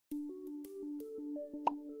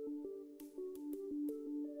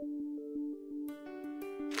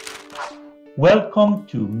Welcome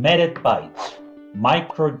to MedEd Byte,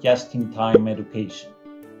 micro just-in-time education.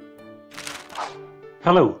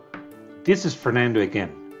 Hello, this is Fernando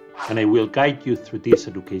again, and I will guide you through this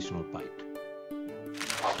educational bite.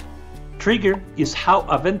 Trigger is how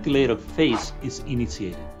a ventilator phase is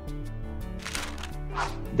initiated.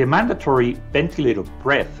 The mandatory ventilator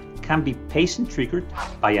breath can be patient-triggered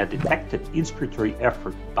by a detected inspiratory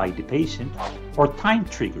effort by the patient or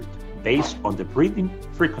time-triggered based on the breathing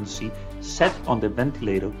frequency set on the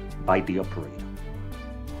ventilator by the operator.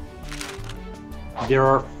 There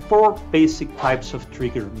are 4 basic types of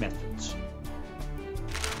trigger methods.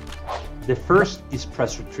 The first is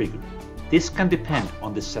pressure trigger. This can depend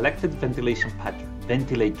on the selected ventilation pattern,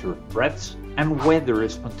 ventilator breaths, and whether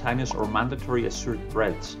spontaneous or mandatory assured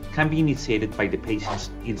breaths can be initiated by the patient's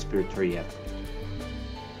inspiratory effort.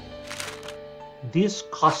 This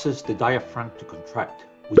causes the diaphragm to contract,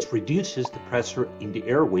 which reduces the pressure in the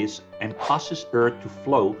airways and causes air to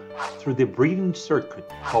flow through the breathing circuit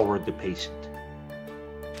toward the patient.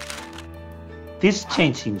 This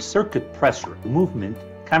change in circuit pressure movement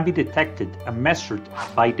can be detected and measured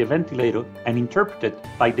by the ventilator and interpreted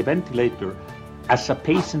by the ventilator as a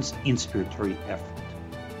patient's inspiratory effort.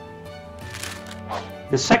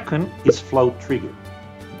 The second is flow trigger.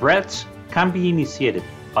 Breaths can be initiated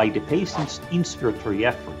by the patient's inspiratory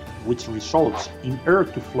effort, which results in air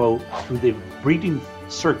to flow through the breathing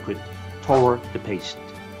circuit toward the patient.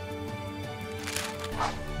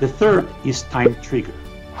 The third is time trigger.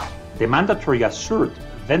 The mandatory assured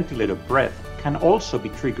ventilator breath can also be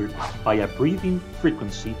triggered by a breathing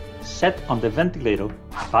frequency set on the ventilator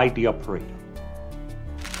by the operator.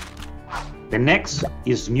 The next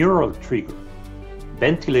is neural trigger.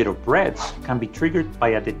 Ventilator breaths can be triggered by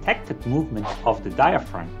a detected movement of the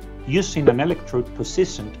diaphragm using an electrode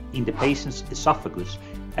positioned in the patient's esophagus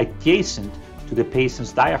adjacent to the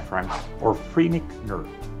patient's diaphragm or phrenic nerve.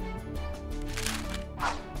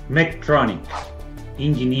 Medtronic,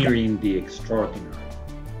 engineering the extraordinary.